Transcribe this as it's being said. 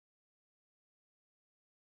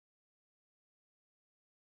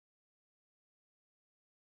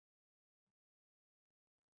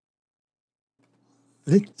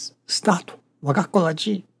Let's start わがこラ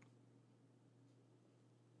ジ。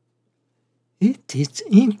It is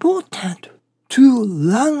important to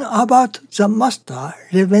learn about the Master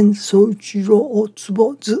Reverend Soichiro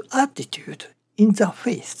Otsubo's attitude in the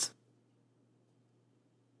faith.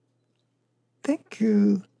 Thank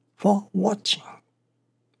you for watching.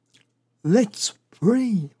 Let's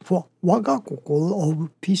pray for 我が心 of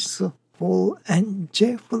peaceful and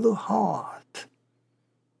joyful heart.